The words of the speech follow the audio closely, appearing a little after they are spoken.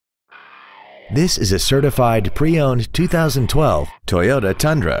This is a certified pre-owned 2012 Toyota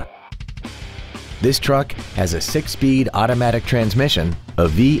Tundra. This truck has a 6-speed automatic transmission, a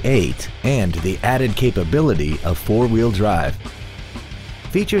V8, and the added capability of 4-wheel drive.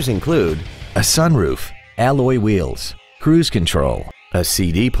 Features include a sunroof, alloy wheels, cruise control, a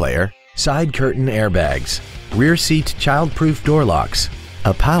CD player, side curtain airbags, rear seat child-proof door locks,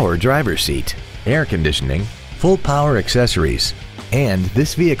 a power driver's seat, air conditioning, full power accessories, and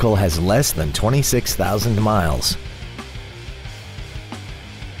this vehicle has less than 26,000 miles.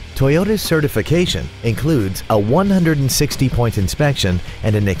 Toyota's certification includes a 160-point inspection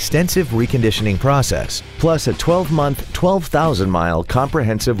and an extensive reconditioning process, plus a 12-month, 12,000-mile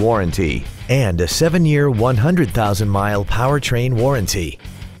comprehensive warranty and a 7-year, 100,000-mile powertrain warranty.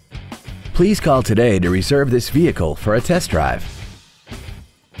 Please call today to reserve this vehicle for a test drive.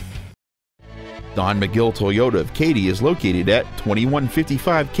 Don McGill Toyota of Katy is located at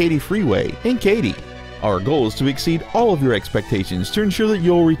 2155 Katy Freeway in Katy. Our goal is to exceed all of your expectations to ensure that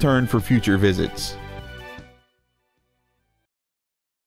you'll return for future visits.